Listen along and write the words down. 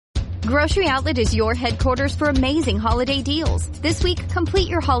Grocery Outlet is your headquarters for amazing holiday deals. This week, complete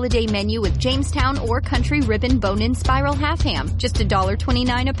your holiday menu with Jamestown or Country Ribbon Bone-In Spiral Half Ham, just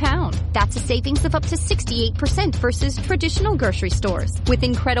 $1.29 a pound. That's a savings of up to 68% versus traditional grocery stores. With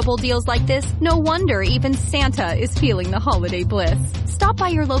incredible deals like this, no wonder even Santa is feeling the holiday bliss. Stop by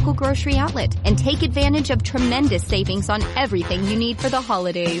your local Grocery Outlet and take advantage of tremendous savings on everything you need for the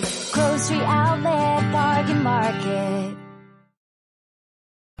holidays. Grocery Outlet Bargain Market.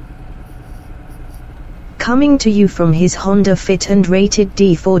 Coming to you from his Honda Fit and rated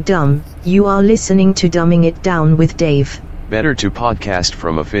D for dumb, you are listening to Dumbing It Down with Dave. Better to podcast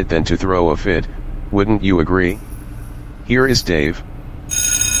from a fit than to throw a fit, wouldn't you agree? Here is Dave.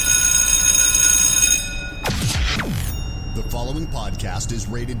 The following podcast is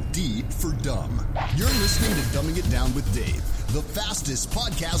rated D for dumb. You're listening to Dumbing It Down with Dave, the fastest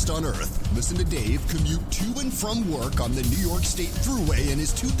podcast on earth. Listen to Dave commute to and from work on the New York State Thruway in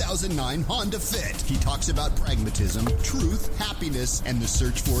his 2009 Honda Fit. He talks about pragmatism, truth, happiness, and the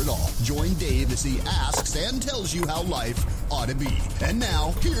search for it all. Join Dave as he asks and tells you how life ought to be. And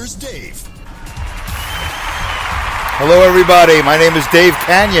now, here's Dave. Hello, everybody. My name is Dave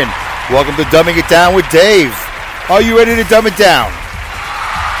Canyon. Welcome to Dumbing It Down with Dave. Are you ready to dumb it down?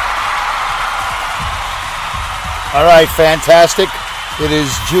 All right, fantastic. It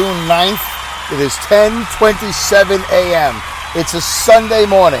is June 9th. It is 10:27 a.m. It's a Sunday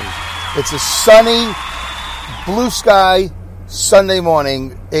morning. It's a sunny, blue sky Sunday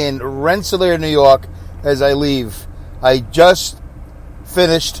morning in Rensselaer, New York, as I leave. I just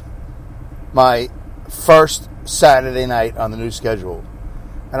finished my first Saturday night on the new schedule.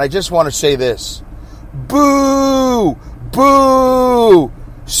 And I just want to say this. Boo! Boo!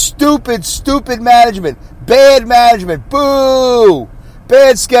 Stupid, stupid management. Bad management. Boo!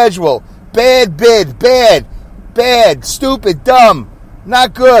 Bad schedule. Bad bid. Bad. Stupid. Dumb.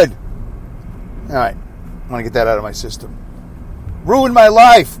 Not good. All right. I want to get that out of my system. Ruined my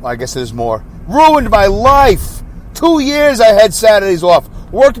life. Well, I guess there's more. Ruined my life. 2 years I had Saturdays off.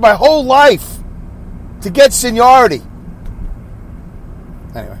 Worked my whole life to get seniority.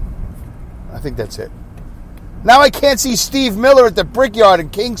 Anyway, I think that's it. Now I can't see Steve Miller at the Brickyard in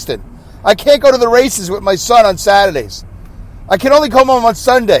Kingston. I can't go to the races with my son on Saturdays. I can only come home on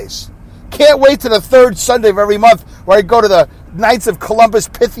Sundays. Can't wait to the third Sunday of every month where I go to the Knights of Columbus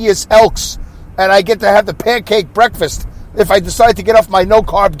Pythias Elks and I get to have the pancake breakfast if I decide to get off my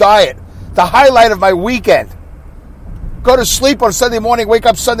no-carb diet. The highlight of my weekend. Go to sleep on Sunday morning, wake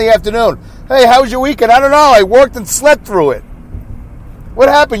up Sunday afternoon. Hey, how was your weekend? I don't know. I worked and slept through it. What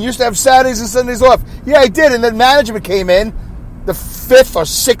happened? You used to have Saturdays and Sundays off. Yeah, I did. And then management came in, the 5th or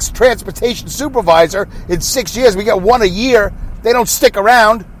 6th transportation supervisor in 6 years. We get one a year. They don't stick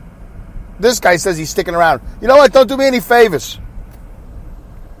around. This guy says he's sticking around. You know what? Don't do me any favors.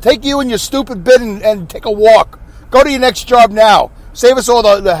 Take you and your stupid bid and take a walk. Go to your next job now. Save us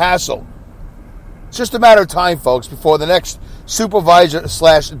all the hassle. It's just a matter of time, folks, before the next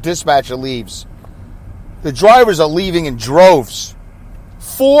supervisor/dispatcher leaves. The drivers are leaving in droves.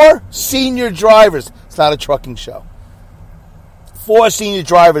 4 senior drivers. It's not a trucking show. 4 senior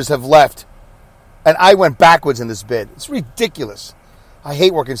drivers have left. And I went backwards in this bid. It's ridiculous. I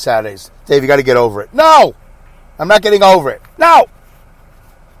hate working Saturdays. Dave, you got to get over it. No! I'm not getting over it. No!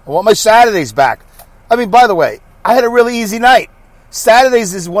 I want my Saturdays back. I mean, by the way, I had a really easy night.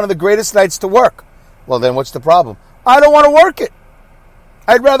 Saturdays is one of the greatest nights to work. Well, then what's the problem? I don't want to work it.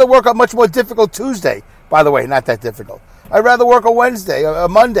 I'd rather work a much more difficult Tuesday. By the way, not that difficult. I'd rather work a Wednesday, a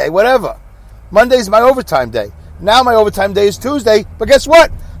Monday, whatever. Monday's my overtime day. Now my overtime day is Tuesday, but guess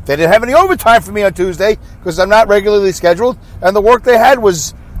what? They didn't have any overtime for me on Tuesday because I'm not regularly scheduled, and the work they had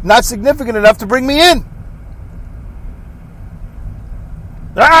was not significant enough to bring me in.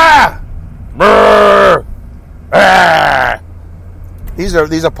 Ah! Brr! Ah! These are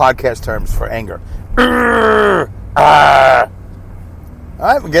podcast terms for anger. Ah! All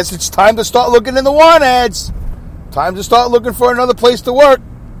right, I guess it's time to start looking in the want ads. Time to start looking for another place to work.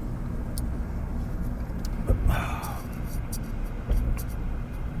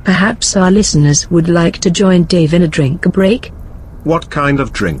 Perhaps our listeners would like to join Dave in a drink break? What kind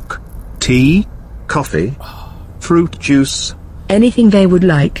of drink? Tea? Coffee? Fruit juice? Anything they would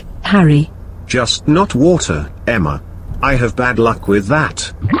like, Harry. Just not water, Emma. I have bad luck with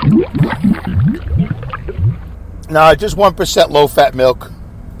that. No, just 1% low-fat milk.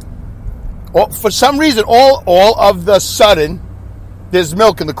 For some reason, all of the sudden, there's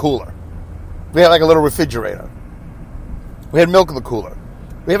milk in the cooler. We had like a little refrigerator. We had milk in the cooler.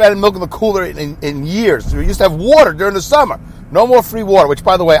 We haven't had milk in the cooler in years. We used to have water during the summer. No more free water, which,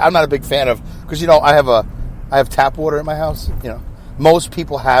 by the way, I'm not a big fan of because, I have tap water in my house. most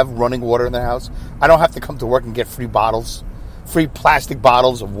people have running water in their house. I don't have to come to work and get free plastic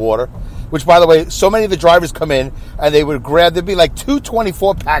bottles of water. Which, by the way, so many of the drivers come in and they would grab, there'd be like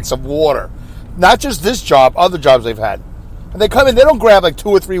 224 packs of water. Not just this job, other jobs they've had. And they come in, they don't grab like 2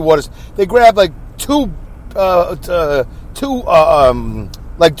 or 3 waters. They grab like two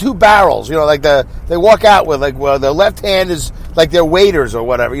barrels. You know, like they walk out with like, well, their left hand is like their waiters or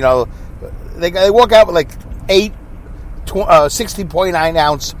whatever. You know, they walk out with like 8 60.9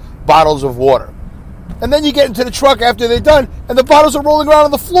 ounce bottles of water. And then you get into the truck after they're done, and the bottles are rolling around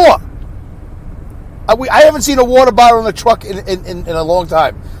on the floor. I haven't seen a water bottle in a truck in a long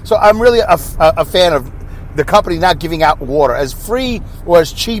time. So I'm really a fan of the company not giving out water. As free or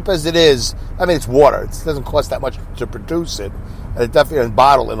as cheap as it is, I mean, it's water. It doesn't cost that much to produce it. And it definitely doesn't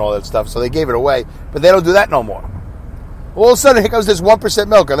bottle and all that stuff, so they gave it away. But they don't do that no more. All of a sudden, here comes this 1%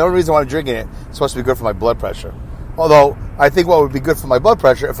 milk, and the only reason why I'm drinking it is supposed to be good for my blood pressure. Although, I think what would be good for my blood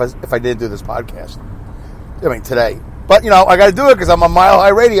pressure if I didn't do this podcast. I mean, today. But, you know, I got to do it because I'm on Mile High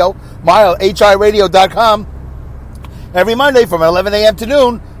Radio, hileradio.com. Every Monday from 11 a.m. to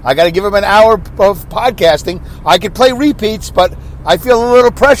noon, I got to give them an hour of podcasting. I could play repeats, but I feel a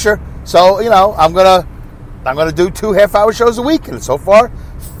little pressure. So, you know, I'm gonna do 2 half-hour shows a week. And so far,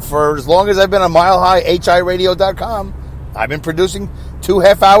 for as long as I've been on hileradio.com, I've been producing 2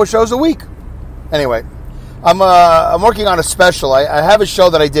 half-hour shows a week. Anyway, I'm working on a special. I have a show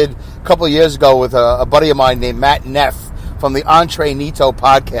that I did a couple of years ago with a buddy of mine named Matt Neff from the Entree Nito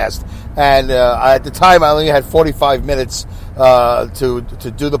podcast. And at the time, I only had 45 minutes to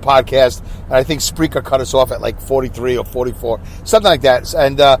do the podcast. And I think Spreaker cut us off at like 43 or 44, something like that.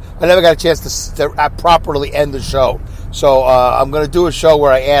 And I never got a chance to properly end the show. So I'm going to do a show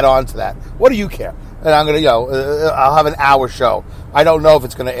where I add on to that. What do you care? And I'm going to, I'll have an hour show. I don't know if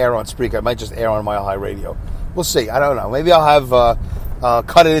it's going to air on Spreaker. It might just air on Mile High Radio. We'll see. I don't know. Maybe I'll have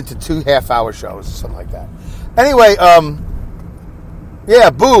cut it into 2 half-hour shows or something like that. Anyway,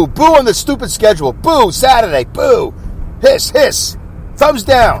 yeah, boo on the stupid schedule. Boo, Saturday. Boo. Hiss. Thumbs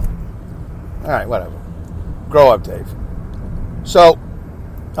down. All right, whatever. Grow up, Dave. So,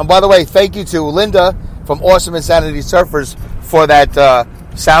 and by the way, thank you to Linda from Awesome Insanity Surfers for that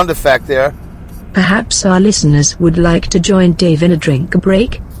sound effect there. Perhaps our listeners would like to join Dave in a drink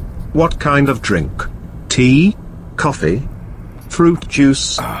break? What kind of drink? Tea? Coffee? Fruit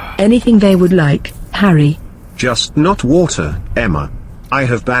juice? Anything they would like, Harry. Just not water, Emma. I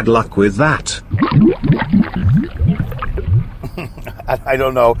have bad luck with that. I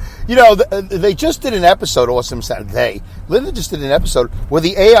don't know. You know, they just did an episode, Awesome Saturday. Linda just did an episode where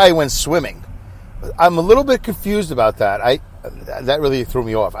the AI went swimming. I'm a little bit confused about that. That really threw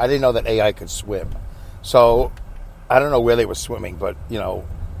me off. I didn't know that AI could swim. So, I don't know where they were swimming, but, you know,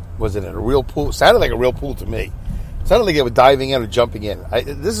 was it in a real pool? It sounded like a real pool to me. It sounded like they were diving in or jumping in.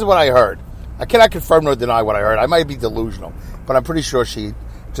 This is what I heard. I cannot confirm nor deny what I heard. I might be delusional, but I'm pretty sure she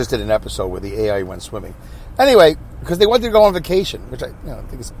just did an episode where the AI went swimming. Anyway, because they wanted to go on vacation, which I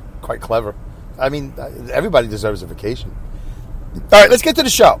think is quite clever. I mean, everybody deserves a vacation. All right, let's get to the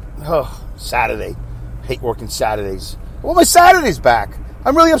show. Oh, Saturday. Hate working Saturdays. Well, my Saturday's back.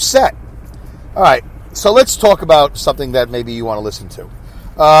 I'm really upset. All right, so let's talk about something that maybe you want to listen to.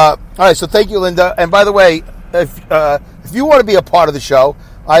 All right, so thank you, Linda. And by the way, if you want to be a part of the show,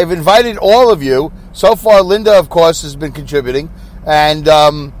 I've invited all of you. So far, Linda, of course, has been contributing and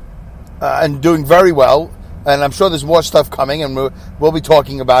doing very well. And I'm sure there's more stuff coming, and we'll be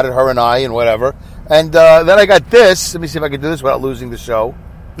talking about it, her and I, and whatever. And then I got this. Let me see if I can do this without losing the show.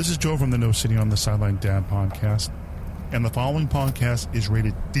 This is Joe from the No Sitting on the Sideline Dad podcast. And the following podcast is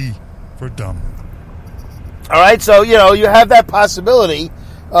rated D for dumb. All right, so, you have that possibility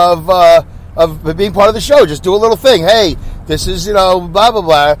of being part of the show. Just do a little thing. Hey, this is, blah, blah,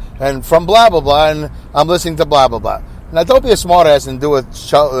 blah, and from blah, blah, blah, and I'm listening to blah, blah, blah. Now, don't be a smartass and do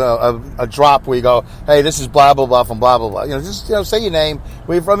a drop where you go, hey, this is blah, blah, blah from blah, blah, blah. Just say your name,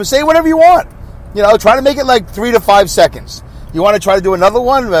 where you're from, and say whatever you want. Try to make it like 3 to 5 seconds. You want to try to do another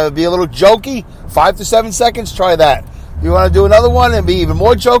one, be a little jokey, 5 to 7 seconds, try that. You want to do another one and be even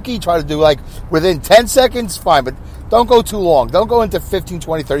more jokey, try to do like within 10 seconds, fine, but don't go too long. Don't go into 15,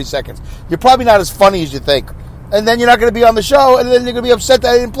 20, 30 seconds. You're probably not as funny as you think. And then you're not going to be on the show, and then you're going to be upset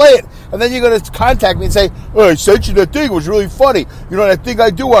that I didn't play it. And then you're going to contact me and say, oh, I sent you that thing. It was really funny. that thing I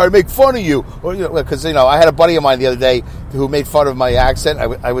do where I make fun of you. Or, because, I had a buddy of mine the other day who made fun of my accent.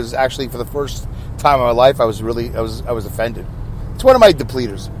 I was actually, for the first time in my life, I was offended. It's one of my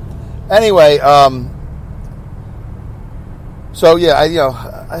depleters. Anyway, so, yeah,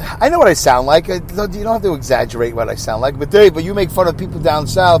 I know what I sound like. You don't have to exaggerate what I sound like. But, Dave, you make fun of people down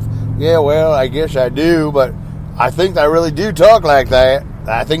south. Yeah, well, I guess I do, but I think they really do talk like that.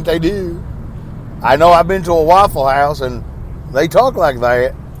 I think they do. I know I've been to a Waffle House and they talk like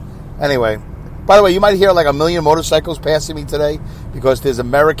that. Anyway, by the way, you might hear like a million motorcycles passing me today because there's a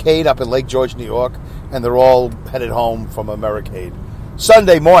Americade up in Lake George, New York, and they're all headed home from Americade.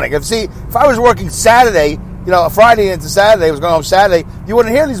 Sunday morning. If I was working Saturday, Friday into Saturday, I was going home Saturday, you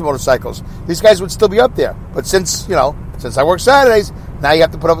wouldn't hear these motorcycles. These guys would still be up there. But since I work Saturdays, now you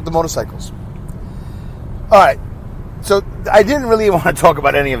have to put up with the motorcycles. All right. So I didn't really want to talk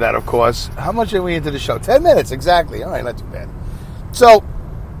about any of that, of course. How much are we into the show? 10 minutes, exactly. All right, not too bad. So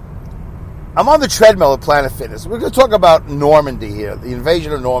I'm on the treadmill at Planet Fitness. We're going to talk about Normandy here, the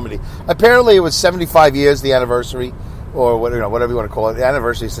invasion of Normandy. Apparently it was 75 years, the anniversary, or whatever you want to call it. The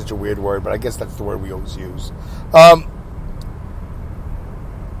anniversary is such a weird word, but I guess that's the word we always use.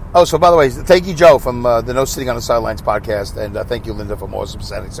 So by the way, thank you, Joe, from the No Sitting on the Sidelines podcast, and thank you, Linda, from Awesome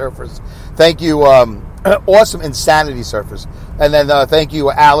Insanity Surfers. Thank you, Awesome Insanity Surfers. And then thank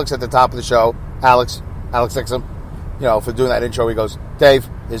you, Alex, at the top of the show. Alex Dixon, for doing that intro. He goes, Dave,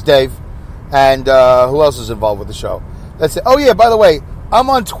 is Dave. And who else is involved with the show? That's it. Oh, yeah, by the way, I'm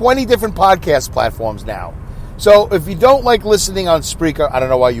on 20 different podcast platforms now. So if you don't like listening on Spreaker, I don't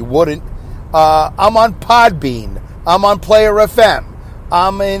know why you wouldn't. I'm on Podbean. I'm on Player FM.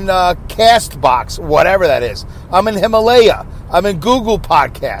 I'm in CastBox, whatever that is. I'm in Himalaya. I'm in Google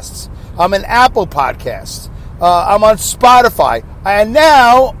Podcasts. I'm in Apple Podcasts. I'm on Spotify. And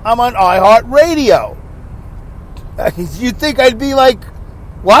now I'm on iHeartRadio. You'd think I'd be like,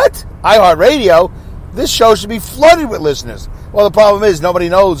 what? iHeartRadio? This show should be flooded with listeners. Well, the problem is nobody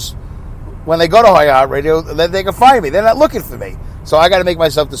knows when they go to iHeartRadio that they can find me. They're not looking for me. So I got to make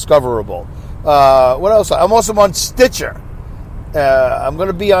myself discoverable. What else? I'm also on Stitcher. I'm going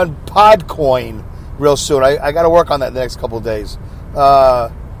to be on Podcoin real soon. I got to work on that in the next couple of days.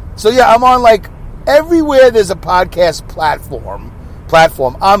 So yeah, I'm on like everywhere there's a podcast platform.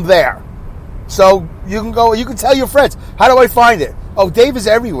 I'm there. So you can go. You can tell your friends. How do I find it? Oh, Dave is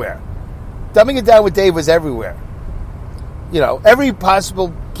everywhere. Dumbing It Down with Dave is everywhere. Every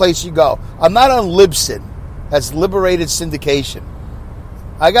possible place you go. I'm not on Libsyn. That's Liberated Syndication.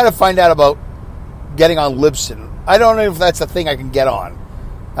 I got to find out about getting on Libsyn. I don't know if that's a thing I can get on.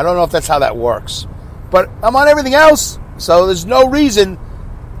 I don't know if that's how that works. But I'm on everything else, so there's no reason.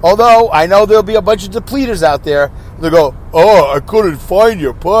 Although I know there'll be a bunch of depleters out there. They'll go, oh, I couldn't find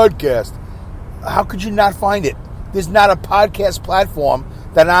your podcast. How could you not find it? There's not a podcast platform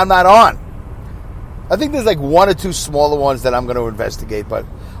that I'm not on. I think there's like one or two smaller ones that I'm going to investigate. But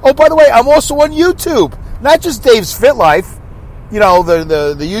oh, by the way, I'm also on YouTube. Not just Dave's Fit Life. The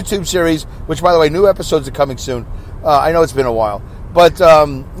YouTube series, which, by the way, new episodes are coming soon. I know it's been a while. But,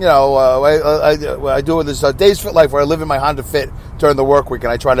 I do this Dave's Fit Life where I live in my Honda Fit during the work week.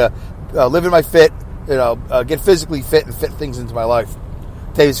 And I try to live in my fit, get physically fit and fit things into my life.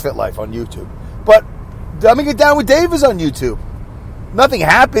 Dave's Fit Life on YouTube. But Dumbing It Down with Dave is on YouTube. Nothing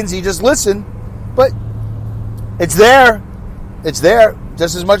happens. You just listen. But it's there. It's there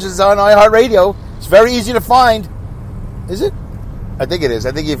just as much as it's on iHeartRadio. It's very easy to find. Is it? I think it is.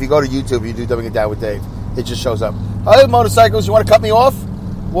 I think if you go to YouTube, you do Dumbing It Down with Dave, it just shows up. Hey, motorcycles, you want to cut me off?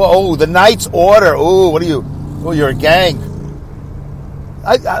 Whoa, the Knight's Order. Oh, what are you? Oh, you're a gang.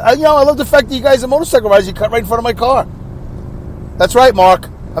 I love the fact that you guys are motorcycle riders. You cut right in front of my car. That's right, Mark.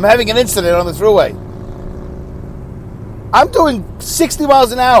 I'm having an incident on the thruway. I'm doing 60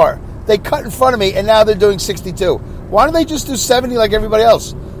 miles an hour. They cut in front of me, and now they're doing 62. Why don't they just do 70 like everybody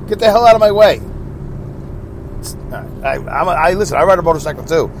else? Get the hell out of my way. Listen, I ride a motorcycle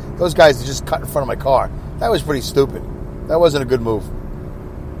too. Those guys just cut in front of my car. That was pretty stupid. That wasn't a good move.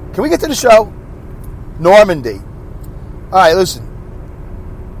 Can we get to the show? Normandy. All right, listen.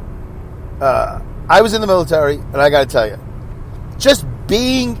 I was in the military, and I got to tell you, just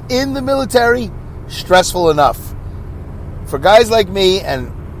being in the military, stressful enough. For guys like me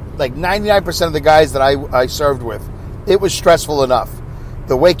and like 99% of the guys that I served with, it was stressful enough.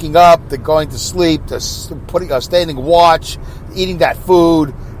 The waking up, the going to sleep, the standing watch, eating that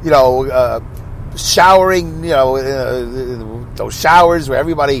food, showering, those showers where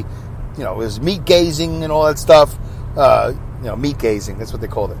everybody, is meat gazing and all that stuff. Meat gazing, that's what they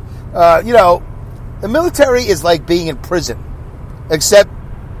called it. The military is like being in prison, except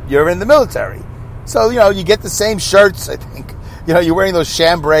you're in the military. So, you get the same shirts, I think. You're wearing those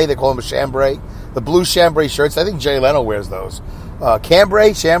chambray, they call them a chambray, the blue chambray shirts. I think Jay Leno wears those.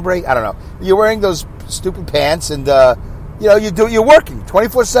 Chambray, I don't know. You're wearing those stupid pants, and you're working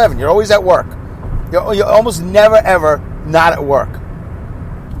 24/7. You're always at work. You're almost never ever not at work,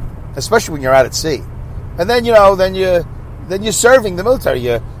 especially when you're out at sea. And then you're serving the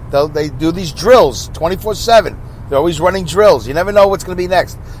military. They do these drills 24/7. They're always running drills. You never know what's going to be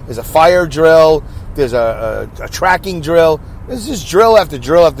next. There's a fire drill. There's a tracking drill. There's just drill after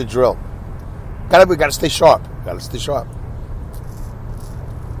drill after drill. We got to stay sharp. Got to stay sharp.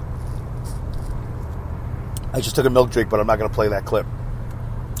 I just took a milk drink, but I'm not going to play that clip.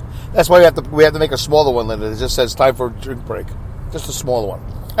 That's why we have to make a smaller one, Linda. It just says time for a drink break. Just a smaller one.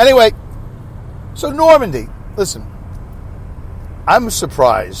 Anyway, so Normandy. Listen, I'm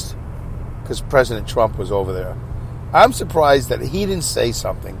surprised because President Trump was over there. I'm surprised that he didn't say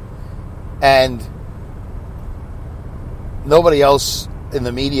something, and nobody else in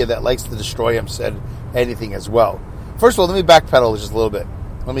the media that likes to destroy him said anything as well. First of all, let me backpedal just a little bit.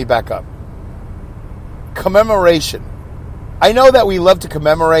 Let me back up. Commemoration. I know that we love to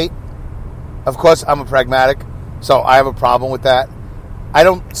commemorate. Of course, I'm a pragmatic, so I have a problem with that. I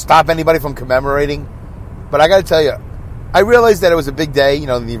don't stop anybody from commemorating, but I got to tell you, I realized that it was a big day,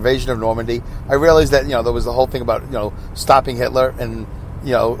 the invasion of Normandy. I realized that, there was the whole thing about, stopping Hitler, and,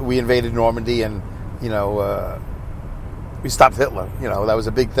 we invaded Normandy, and, we stopped Hitler. That was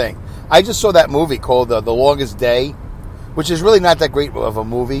a big thing. I just saw that movie called The Longest Day, which is really not that great of a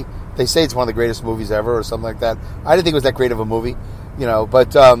movie. They say it's one of the greatest movies ever or something like that. I didn't think it was that great of a movie,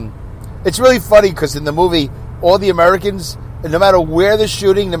 but it's really funny because in the movie, all the Americans, no matter where they're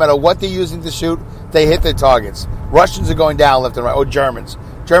shooting, no matter what they're using to shoot, they hit their targets. Russians are going down left and right, or Germans.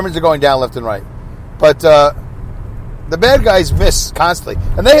 Germans are going down left and right. But the bad guys miss constantly.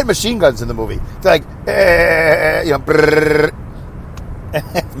 And they hit machine guns in the movie. They're like,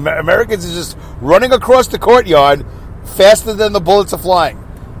 Americans are just running across the courtyard faster than the bullets are flying.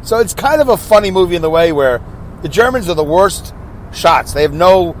 So it's kind of a funny movie in the way where the Germans are the worst shots. They have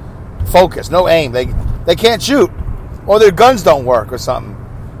no focus, no aim. They can't shoot, or their guns don't work or something.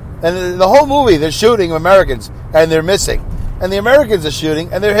 And the whole movie, they're shooting Americans, and they're missing. And the Americans are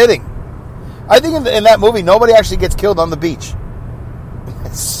shooting, and they're hitting. I think in that movie, nobody actually gets killed on the beach.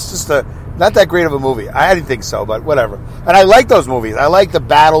 It's just not that great of a movie. I didn't think so, but whatever. And I like those movies. I like the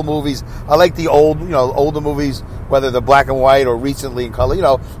battle movies. I like the older movies, whether they're black and white or recently in color,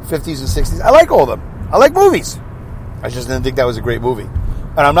 50s and 60s. I like all of them. I like movies. I just didn't think that was a great movie.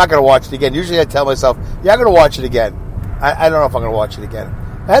 And I'm not going to watch it again. Usually I tell myself, yeah, I'm going to watch it again. I don't know if I'm going to watch it again.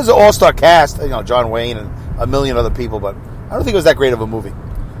 It has an all-star cast, John Wayne and a million other people, but I don't think it was that great of a movie.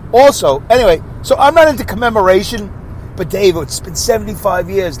 Also, anyway, so I'm not into commemoration, but Dave, it's been 75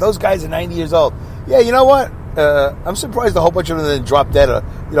 years. Those guys are 90 years old. Yeah, you know what? I'm surprised a whole bunch of them didn't drop dead,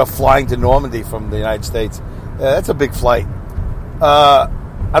 flying to Normandy from the United States. That's a big flight. I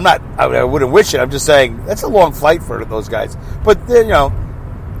wouldn't wish it. I'm just saying that's a long flight for those guys. But,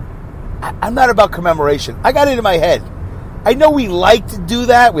 I'm not about commemoration. I got it in my head. I know we like to do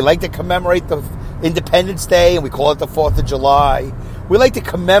that. We like to commemorate the Independence Day, and we call it the 4th of July. We like to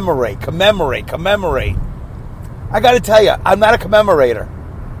commemorate. I got to tell you, I'm not a commemorator.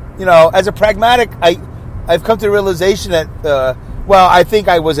 As a pragmatic, I've come to the realization that, I think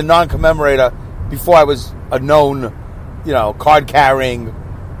I was a non-commemorator before I was a known, card-carrying,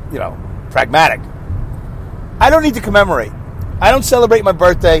 pragmatic. I don't need to commemorate. I don't celebrate my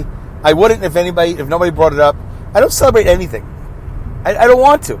birthday. I wouldn't if nobody brought it up. I don't celebrate anything. I don't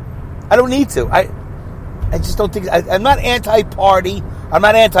want to. I don't need to. I just don't think... I'm not anti-party. I'm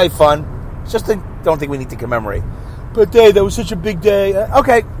not anti-fun. Just don't think we need to commemorate. But, Dave, that was such a big day.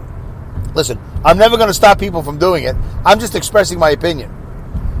 Okay. Listen, I'm never going to stop people from doing it. I'm just expressing my opinion.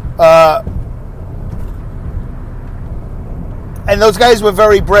 And those guys were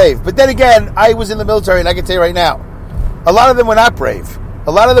very brave. But then again, I was in the military, and I can tell you right now, a lot of them were not brave.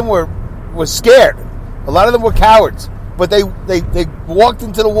 A lot of them were scared. A lot of them were cowards. But they walked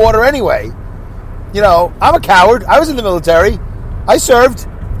into the water anyway. I'm a coward. I was in the military. I served.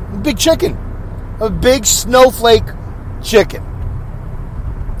 Big chicken. A big snowflake chicken.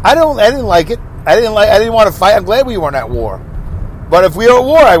 I didn't like it. I didn't want to fight. I'm glad we weren't at war. But if we were at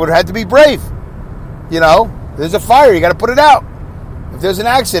war, I would have had to be brave. There's a fire, you got to put it out. If there's an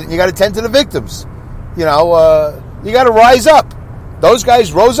accident, you got to tend to the victims. You got to rise up. Those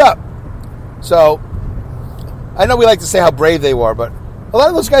guys rose up. So, I know we like to say how brave they were, but a lot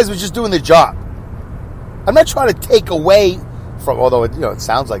of those guys were just doing their job. I'm not trying to take away from, although it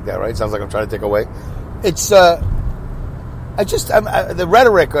sounds like that, right? It sounds like I'm trying to take away. It's the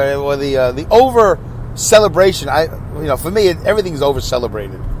rhetoric or the over celebration. For me, everything's over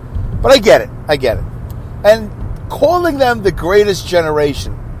celebrated. But I get it. And calling them the greatest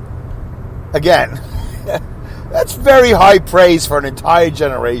generation, again, that's very high praise for an entire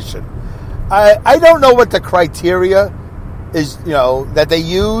generation. I don't know what the criteria is, that they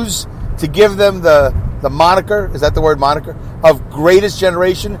use to give them the moniker, is that the word moniker, of greatest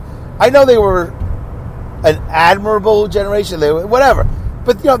generation? I know they were an admirable generation. They were, whatever.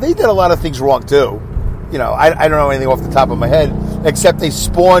 But, they did a lot of things wrong, too. I don't know anything off the top of my head, except they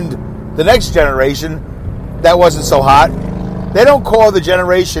spawned the next generation that wasn't so hot. They don't call the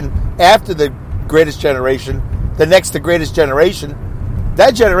generation after the greatest generation the next to greatest generation.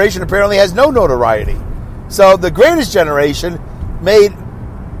 That generation apparently has no notoriety. So the greatest generation made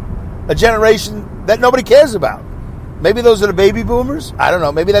a generation that nobody cares about. Maybe those are the baby boomers. I don't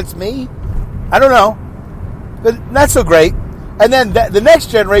know. Maybe that's me. I don't know. But not so great. And then the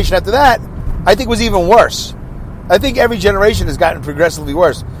next generation after that, I think was even worse. I think every generation has gotten progressively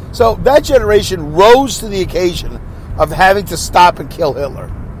worse. So that generation rose to the occasion of having to stop and kill Hitler.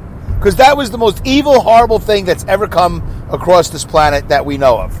 Because that was the most evil, horrible thing that's ever come across this planet that we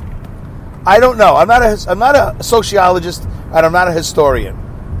know of. I don't know. I'm not a sociologist, and I'm not a historian.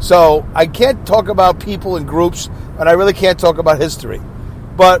 So I can't talk about people and groups, and I really can't talk about history.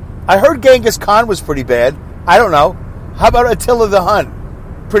 But I heard Genghis Khan was pretty bad. I don't know. How about Attila the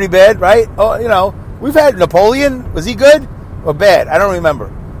Hun? Pretty bad, right? Oh, we've had Napoleon. Was he good or bad? I don't remember.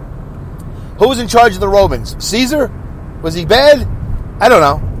 Who was in charge of the Romans? Caesar? Was he bad? I don't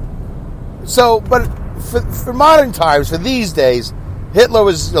know. So, but for modern times, for these days, Hitler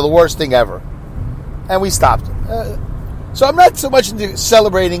was the worst thing ever. And we stopped him. So I'm not so much into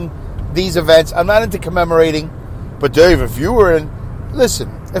celebrating these events. I'm not into commemorating. But Dave, if you were in...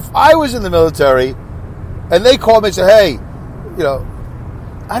 Listen, if I was in the military and they called me and said, hey,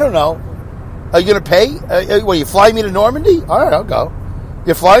 I don't know. Are you going to pay? Will you fly me to Normandy? All right, I'll go.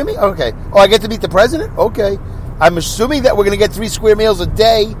 You fly me? Okay. Oh, I get to meet the president? Okay. I'm assuming that we're going to get 3 square meals a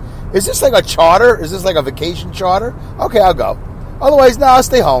day. Is this like a charter? Is this like a vacation charter? Okay, I'll go. Otherwise, no, I'll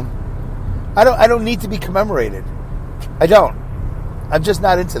stay home. I don't need to be commemorated. I don't. I'm just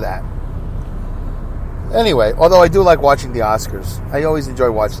not into that. Anyway, although I do like watching the Oscars. I always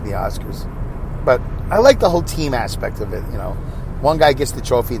enjoy watching the Oscars. But I like the whole team aspect of it, One guy gets the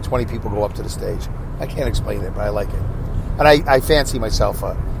trophy and 20 people go up to the stage. I can't explain it, but I like it. And I fancy myself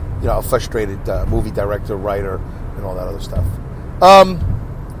a frustrated movie director, writer, and all that other stuff.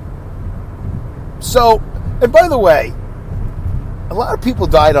 So, and by the way, a lot of people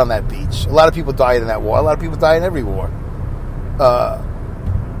died on that beach. A lot of people died in that war. A lot of people died in every war.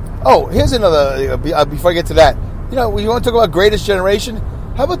 Here's another, before I get to that. When you want to talk about greatest generation,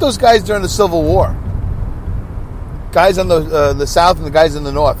 how about those guys during the Civil War? Guys on the South and the guys in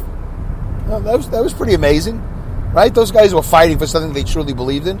the North. That was pretty amazing, right? Those guys were fighting for something they truly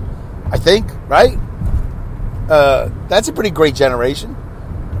believed in, I think, right? That's a pretty great generation,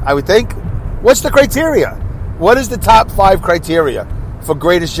 I would think. What's the criteria? What is the top 5 criteria for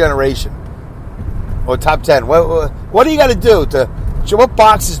greatest generation? Or top 10? What do you got to do what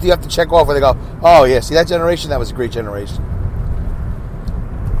boxes do you have to check off where they go, oh yeah, see that generation, that was a great generation.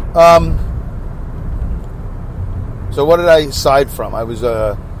 So what did I aside from? I was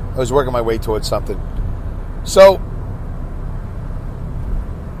working my way towards something. So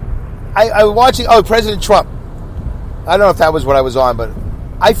I was watching President Trump. I don't know if that was what I was on, but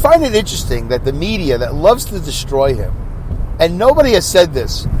I find it interesting that the media that loves to destroy him, and nobody has said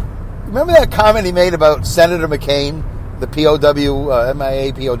this. Remember that comment he made about Senator McCain, the POW,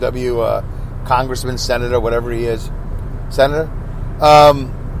 MIA POW, congressman, senator, whatever he is, senator?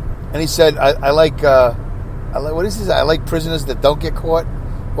 And he said, I like, what is this? I like prisoners that don't get caught,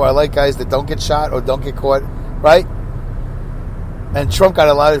 or I like guys that don't get shot or don't get caught, right? And Trump got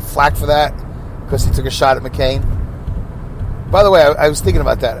a lot of flack for that because he took a shot at McCain. By the way, I was thinking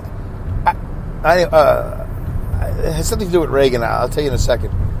about that. It has something to do with Reagan. I'll tell you in a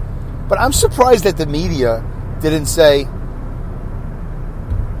second. But I'm surprised that the media didn't say,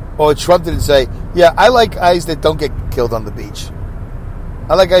 or Trump didn't say, yeah, I like guys that don't get killed on the beach.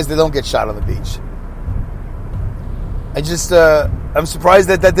 I like guys that don't get shot on the beach. I'm surprised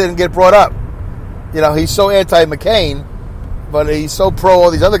that didn't get brought up. He's so anti-McCain, but he's so pro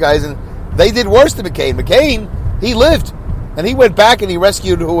all these other guys, and they did worse than McCain. McCain, he lived, and he went back and he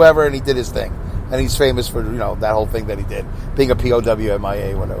rescued whoever, and he did his thing. And he's famous for, that whole thing that he did, being a POW,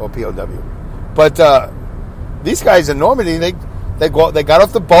 MIA, whatever, or POW. But these guys in Normandy, they got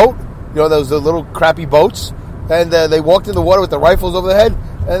off the boat, those little crappy boats, and they walked in the water with the rifles over their head,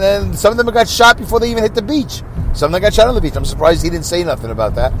 and then some of them got shot before they even hit the beach. Some of them got shot on the beach. I'm surprised he didn't say nothing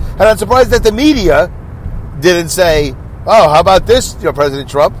about that. And I'm surprised that the media didn't say, oh, how about this, President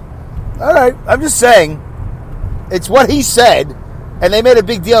Trump? All right, I'm just saying, it's what he said, and they made a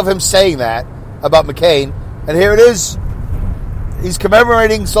big deal of him saying that about McCain, and here it is. He's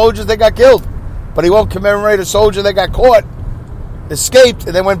commemorating soldiers that got killed, but he won't commemorate a soldier that got caught, escaped,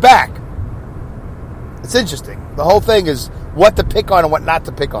 and then went back. It's interesting. The whole thing is what to pick on and what not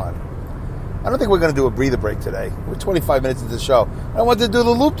to pick on. I don't think we're going to do a breather break today. We're 25 minutes into the show. I wanted to do the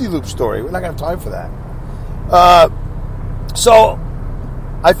loop-de-loop story. We're not going to have time for that. So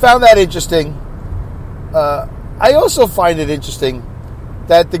I found that interesting. I also find it interesting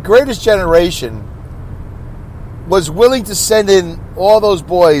that the greatest generation was willing to send in all those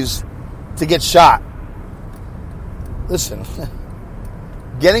boys to get shot. Listen,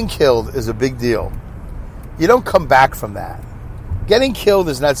 getting killed is a big deal. You don't come back from that. Getting killed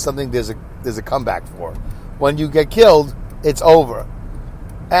is not something there's a comeback for. When you get killed, it's over.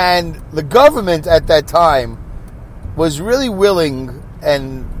 And the government at that time was really willing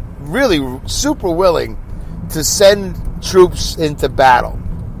and really super willing to send troops into battle.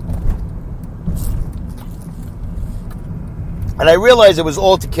 And I realized it was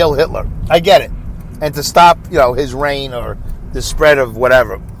all to kill Hitler. I get it. And to stop, his reign or the spread of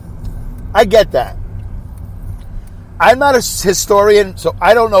whatever. I get that. I'm not a historian, so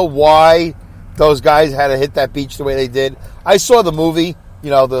I don't know why those guys had to hit that beach the way they did. I saw the movie,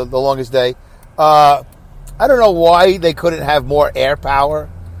 the Longest Day. I don't know why they couldn't have more air power.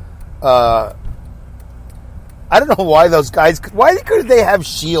 I don't know why those guys... Why couldn't they have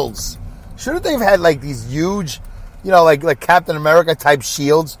shields? Shouldn't they have had, these huge, like Captain America type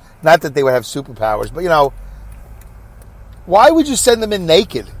shields? Not that they would have superpowers, but, why would you send them in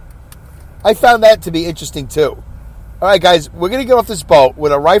naked? I found that to be interesting, too. All right, guys, we're going to get off this boat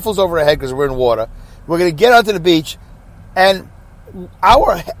with our rifles over our head because we're in water. We're going to get onto the beach, and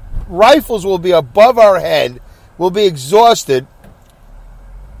our rifles will be above our head. We'll be exhausted,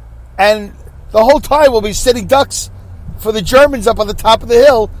 and the whole time we'll be sitting ducks for the Germans up on the top of the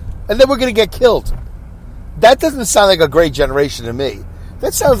hill, and then we're going to get killed. That doesn't sound like a great generation to me.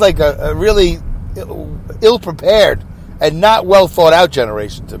 That sounds like a really ill-prepared and not well-thought-out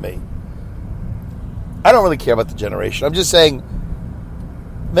generation to me. I don't really care about the generation. I'm just saying,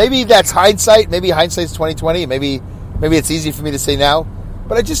 maybe that's hindsight. Maybe hindsight's 20/20. Maybe it's easy for me to say now.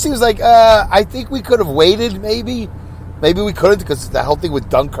 But it just seems like I think we could have waited. Maybe we couldn't because the whole thing with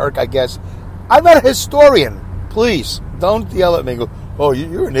Dunkirk. I guess I'm not a historian. Please don't yell at me. And go, oh,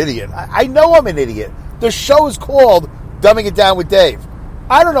 you're an idiot. I know I'm an idiot. The show is called Dumbing It Down with Dave.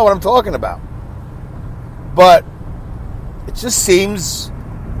 I don't know what I'm talking about. But it just seems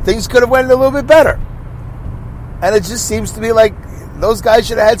things could have went a little bit better. And it just seems to be like those guys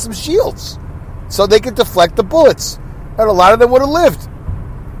should have had some shields so they could deflect the bullets. And a lot of them would have lived.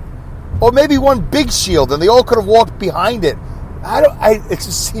 Or maybe one big shield and they all could have walked behind it. It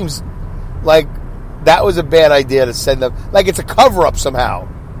just seems like that was a bad idea to send them. Like it's a cover-up somehow.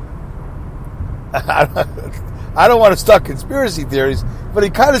 I don't want to start conspiracy theories, but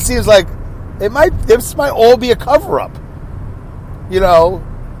it kind of seems like this might all be a cover-up.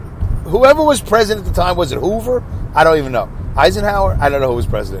 Whoever was president at the time, was it Hoover? I don't even know. Eisenhower? I don't know who was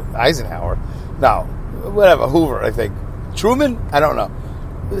president. Eisenhower? No. Whatever. Hoover, I think. Truman? I don't know.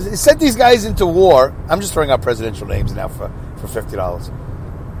 It sent these guys into war. I'm just throwing out presidential names now for $50.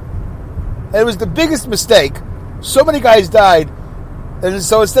 And it was the biggest mistake. So many guys died. And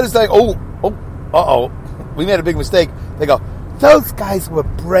so instead of saying, we made a big mistake, they go, those guys were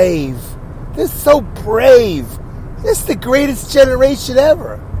brave. They're so brave. This is the greatest generation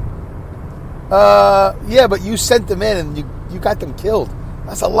ever. Yeah, but you sent them in and you got them killed.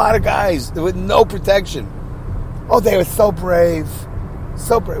 That's a lot of guys with no protection. Oh, they were so brave.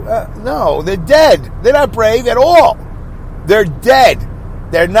 So brave. No, they're dead. They're not brave at all. They're dead.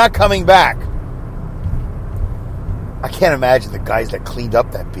 They're not coming back. I can't imagine the guys that cleaned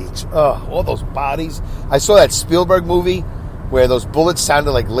up that beach. Oh, all those bodies. I saw that Spielberg movie where those bullets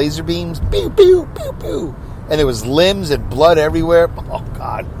sounded like laser beams. Pew, pew, pew, pew. And there was limbs and blood everywhere. Oh,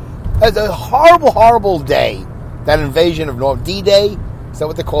 God. That's a horrible, horrible day. That invasion of Normandy. D-Day. Is that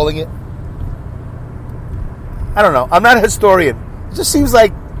what they're calling it? I don't know. I'm not a historian. It just seems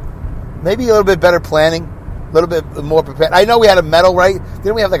like maybe a little bit better planning. A little bit more prepared. I know we had a metal, right?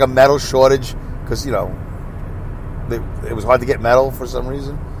 Didn't we have like a metal shortage? Because, it was hard to get metal for some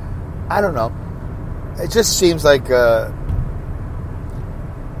reason. I don't know. It just seems like could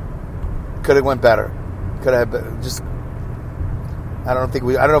have went better. Could have just. I don't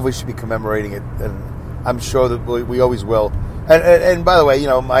know if we should be commemorating it, and I'm sure that we always will. And by the way,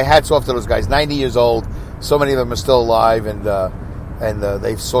 my hat's off to those guys. 90 years old. So many of them are still alive, and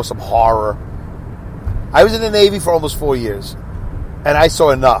they saw some horror. I was in the Navy for almost 4 years, and I saw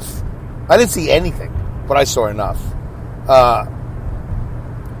enough. I didn't see anything, but I saw enough.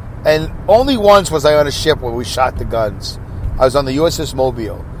 And only once was I on a ship where we shot the guns. I was on the USS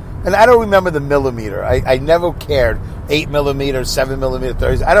Mobile. And I don't remember the millimeter. I never cared. 8 millimeter, 7 millimeter,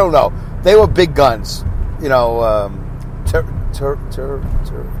 30s. I don't know. They were big guns.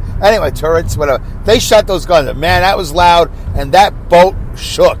 Anyway, turrets, whatever. They shot those guns. Man, that was loud, and that boat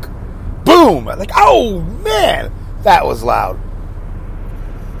shook. Boom! Like, oh, man, that was loud.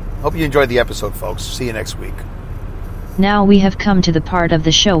 Hope you enjoyed the episode, folks. See you next week. Now we have come to the part of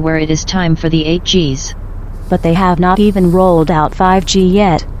the show where it is time for the 8Gs. But they have not even rolled out 5G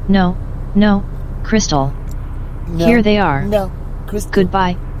yet. No, Crystal. No, here they are. No, Crystal.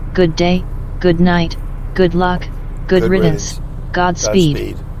 Goodbye, good day, good night, good luck, good riddance,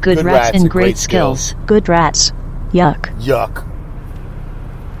 Godspeed, good rats and great skills. Good rats. Yuck. Yuck.